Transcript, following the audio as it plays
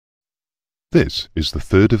This is the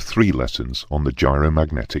third of 3 lessons on the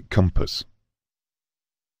gyromagnetic compass.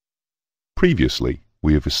 Previously,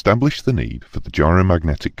 we have established the need for the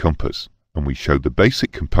gyromagnetic compass, and we showed the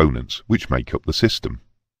basic components which make up the system.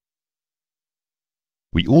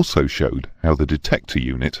 We also showed how the detector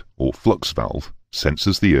unit, or flux valve,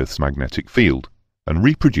 senses the Earth's magnetic field and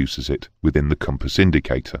reproduces it within the compass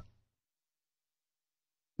indicator.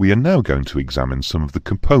 We are now going to examine some of the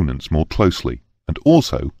components more closely and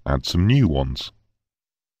also add some new ones.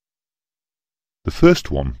 The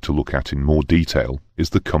first one to look at in more detail is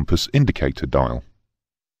the compass indicator dial.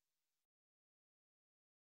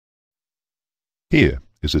 Here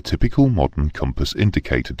is a typical modern compass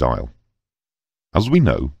indicator dial. As we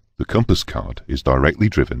know, the compass card is directly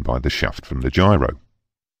driven by the shaft from the gyro.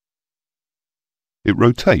 It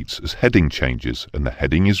rotates as heading changes, and the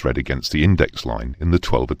heading is read against the index line in the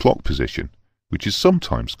 12 o'clock position, which is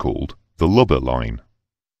sometimes called the lubber line.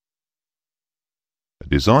 A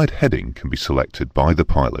desired heading can be selected by the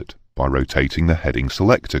pilot by rotating the heading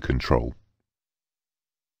selector control.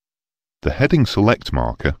 The heading select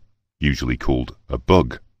marker, usually called a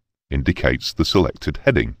bug, indicates the selected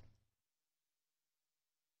heading.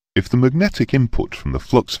 If the magnetic input from the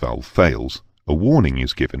flux valve fails, a warning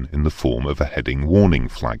is given in the form of a heading warning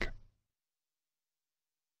flag.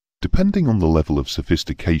 Depending on the level of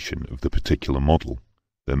sophistication of the particular model,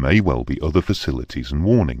 there may well be other facilities and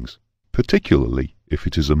warnings, particularly if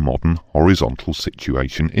it is a modern horizontal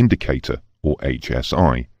situation indicator, or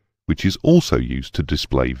HSI, which is also used to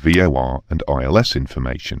display VOR and ILS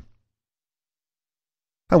information.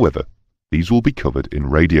 However, these will be covered in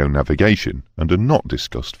radio navigation and are not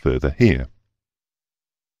discussed further here.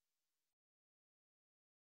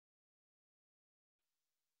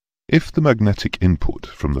 If the magnetic input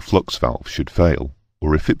from the flux valve should fail,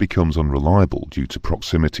 or if it becomes unreliable due to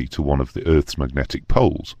proximity to one of the Earth's magnetic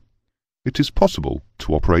poles, it is possible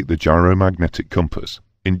to operate the gyromagnetic compass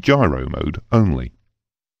in gyro mode only.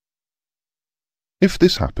 If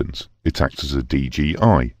this happens, it acts as a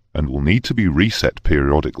DGI and will need to be reset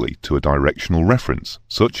periodically to a directional reference,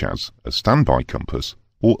 such as a standby compass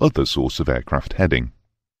or other source of aircraft heading.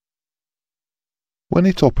 When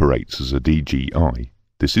it operates as a DGI,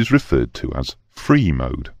 this is referred to as free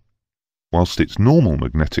mode, whilst its normal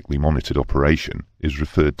magnetically monitored operation is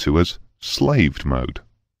referred to as slaved mode.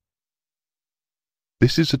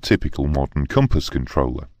 This is a typical modern compass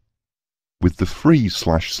controller. With the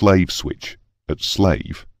free/slave switch at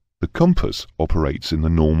slave, the compass operates in the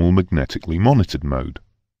normal magnetically monitored mode.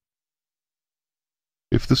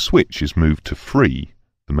 If the switch is moved to free,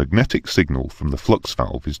 the magnetic signal from the flux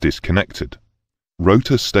valve is disconnected,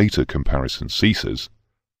 rotor-stator comparison ceases,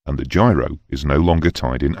 and the gyro is no longer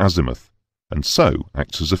tied in azimuth, and so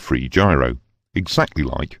acts as a free gyro, exactly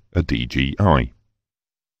like a DGI.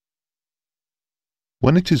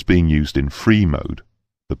 When it is being used in free mode,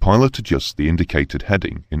 the pilot adjusts the indicated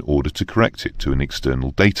heading in order to correct it to an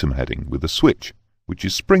external datum heading with a switch, which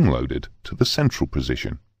is spring-loaded to the central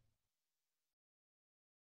position.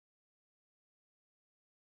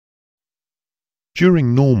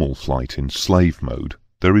 During normal flight in slave mode,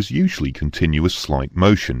 there is usually continuous slight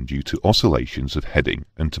motion due to oscillations of heading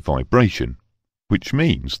and to vibration, which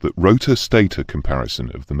means that rotor-stator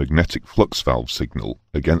comparison of the magnetic flux valve signal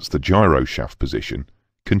against the gyro shaft position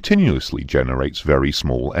continuously generates very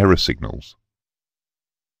small error signals.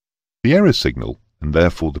 The error signal, and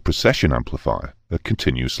therefore the precession amplifier, are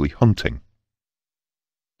continuously hunting.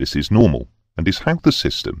 This is normal and is how the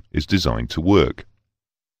system is designed to work.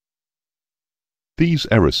 These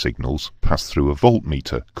error signals pass through a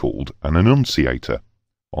voltmeter called an annunciator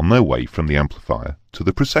on their way from the amplifier to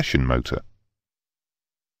the precession motor.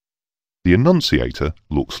 The annunciator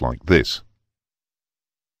looks like this.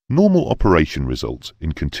 Normal operation results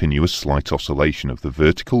in continuous slight oscillation of the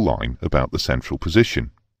vertical line about the central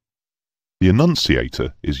position. The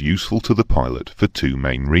annunciator is useful to the pilot for 2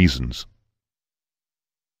 main reasons.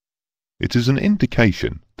 It is an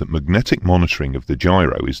indication that magnetic monitoring of the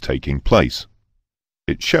gyro is taking place.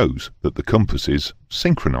 It shows that the compass is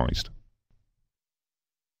synchronized.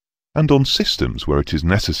 And on systems where it is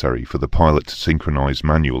necessary for the pilot to synchronize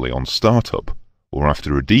manually on startup, or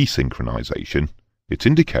after a desynchronization, it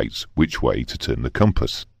indicates which way to turn the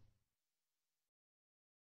compass.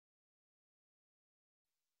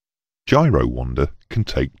 Gyro wander can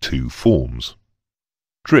take 2 forms: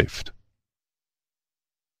 drift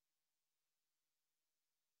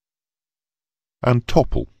and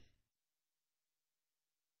topple.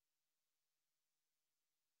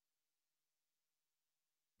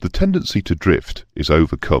 The tendency to drift is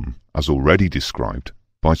overcome, as already described,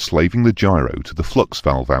 by slaving the gyro to the flux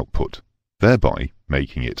valve output, thereby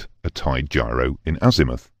making it a tied gyro in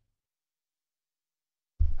azimuth.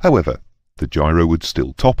 However, the gyro would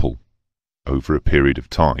still topple over a period of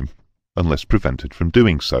time unless prevented from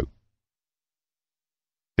doing so.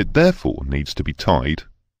 It therefore needs to be tied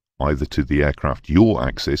either to the aircraft yaw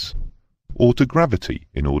axis or to gravity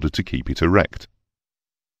in order to keep it erect.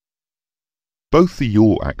 Both the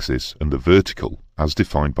yaw axis and the vertical, as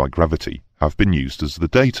defined by gravity, have been used as the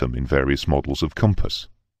datum in various models of compass.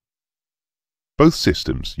 Both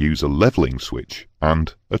systems use a levelling switch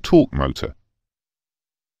and a torque motor.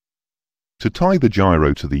 To tie the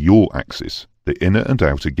gyro to the yaw axis, the inner and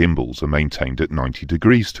outer gimbals are maintained at 90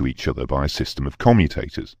 degrees to each other by a system of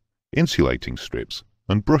commutators, insulating strips,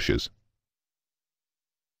 and brushes.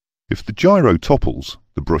 If the gyro topples,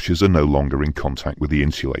 the brushes are no longer in contact with the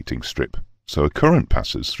insulating strip, so a current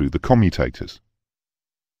passes through the commutators.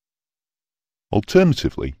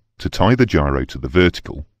 Alternatively, to tie the gyro to the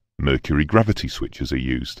vertical, mercury gravity switches are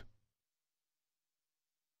used.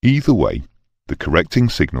 Either way, the correcting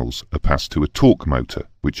signals are passed to a torque motor,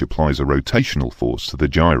 which applies a rotational force to the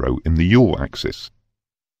gyro in the yaw axis.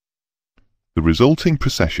 The resulting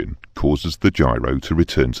precession causes the gyro to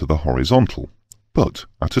return to the horizontal, but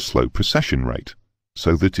at a slow precession rate,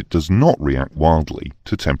 so that it does not react wildly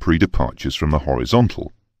to temporary departures from the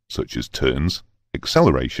horizontal, such as turns,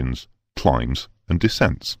 accelerations, climbs, and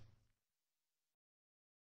descents.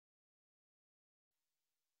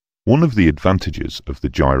 One of the advantages of the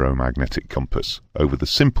gyromagnetic compass over the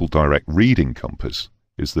simple direct reading compass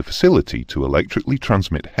is the facility to electrically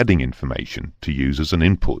transmit heading information to use as an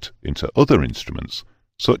input into other instruments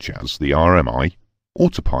such as the RMI,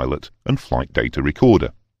 autopilot, and flight data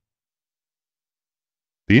recorder.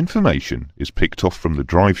 The information is picked off from the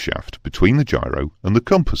drive shaft between the gyro and the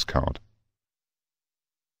compass card.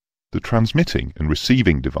 The transmitting and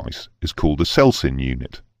receiving device is called a cell-SYN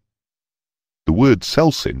unit. The word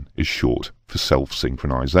cell-SYN is short for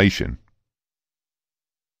self-synchronization.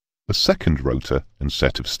 A second rotor and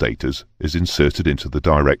set of stators is inserted into the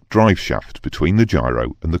direct drive shaft between the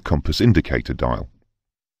gyro and the compass indicator dial.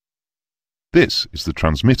 This is the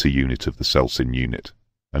transmitter unit of the cell-SYN unit,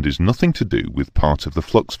 and is nothing to do with part of the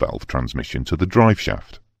flux valve transmission to the drive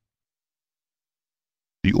shaft.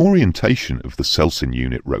 The orientation of the cell-SYN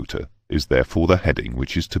unit rotor is therefore the heading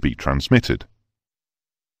which is to be transmitted.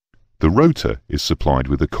 The rotor is supplied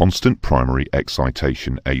with a constant primary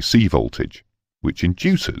excitation AC voltage, which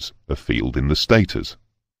induces a field in the stators.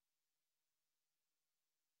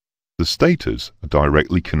 The stators are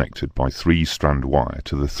directly connected by 3-strand wire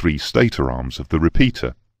to the 3 stator arms of the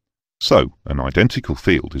repeater, so an identical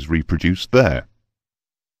field is reproduced there.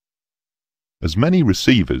 As many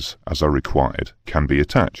receivers as are required can be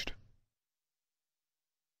attached.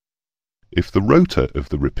 If the rotor of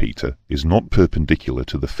the repeater is not perpendicular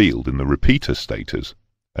to the field in the repeater stators,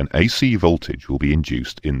 an AC voltage will be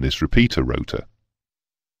induced in this repeater rotor.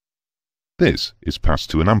 This is passed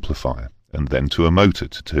to an amplifier and then to a motor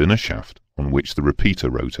to turn a shaft on which the repeater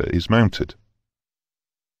rotor is mounted.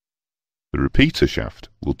 The repeater shaft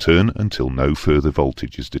will turn until no further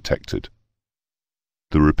voltage is detected.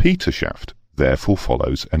 The repeater shaft therefore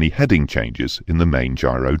follows any heading changes in the main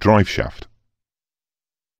gyro drive shaft.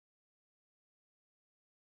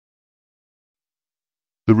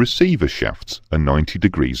 The receiver shafts are 90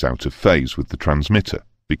 degrees out of phase with the transmitter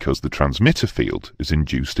because the transmitter field is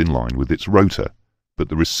induced in line with its rotor, but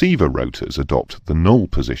the receiver rotors adopt the null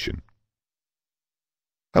position.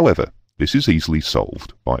 However, this is easily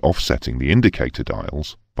solved by offsetting the indicator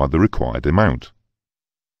dials by the required amount.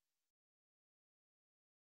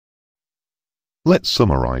 Let's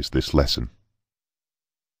summarize this lesson.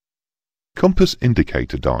 Compass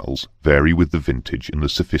indicator dials vary with the vintage and the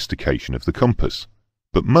sophistication of the compass,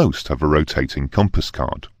 but most have a rotating compass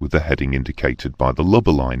card with the heading indicated by the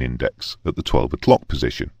lubber line index at the 12 o'clock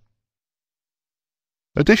position.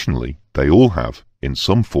 Additionally, they all have, in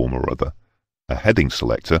some form or other, a heading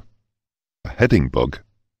selector, a heading bug,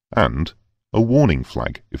 and a warning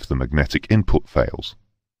flag if the magnetic input fails.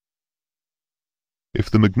 If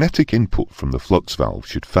the magnetic input from the flux valve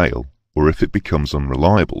should fail, or if it becomes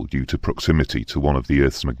unreliable due to proximity to one of the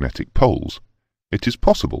Earth's magnetic poles, it is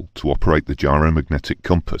possible to operate the gyromagnetic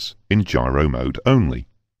compass in gyro mode only.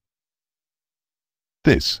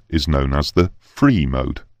 This is known as the free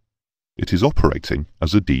mode. It is operating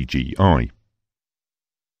as a DGI.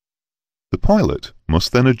 The pilot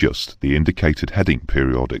must then adjust the indicated heading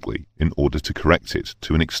periodically in order to correct it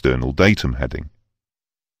to an external datum heading.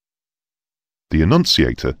 The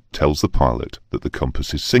annunciator tells the pilot that the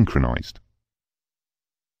compass is synchronized.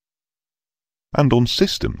 And on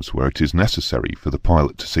systems where it is necessary for the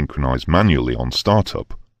pilot to synchronize manually on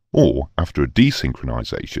startup, or after a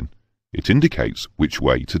desynchronization, it indicates which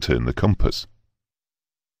way to turn the compass.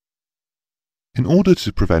 In order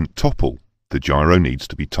to prevent topple, the gyro needs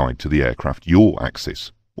to be tied to the aircraft yaw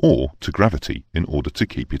axis, or to gravity in order to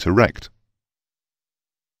keep it erect.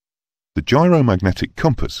 The gyromagnetic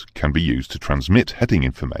compass can be used to transmit heading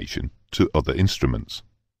information to other instruments.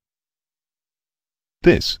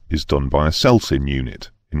 This is done by a cell-SIN unit,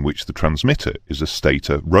 in which the transmitter is a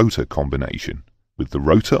stator-rotor combination, with the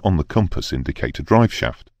rotor on the compass indicate a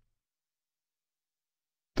driveshaft.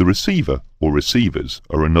 The receiver or receivers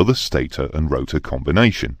are another stator and rotor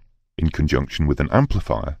combination, in conjunction with an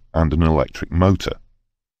amplifier and an electric motor.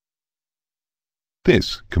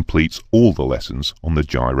 This completes all the lessons on the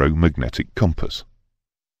gyromagnetic compass.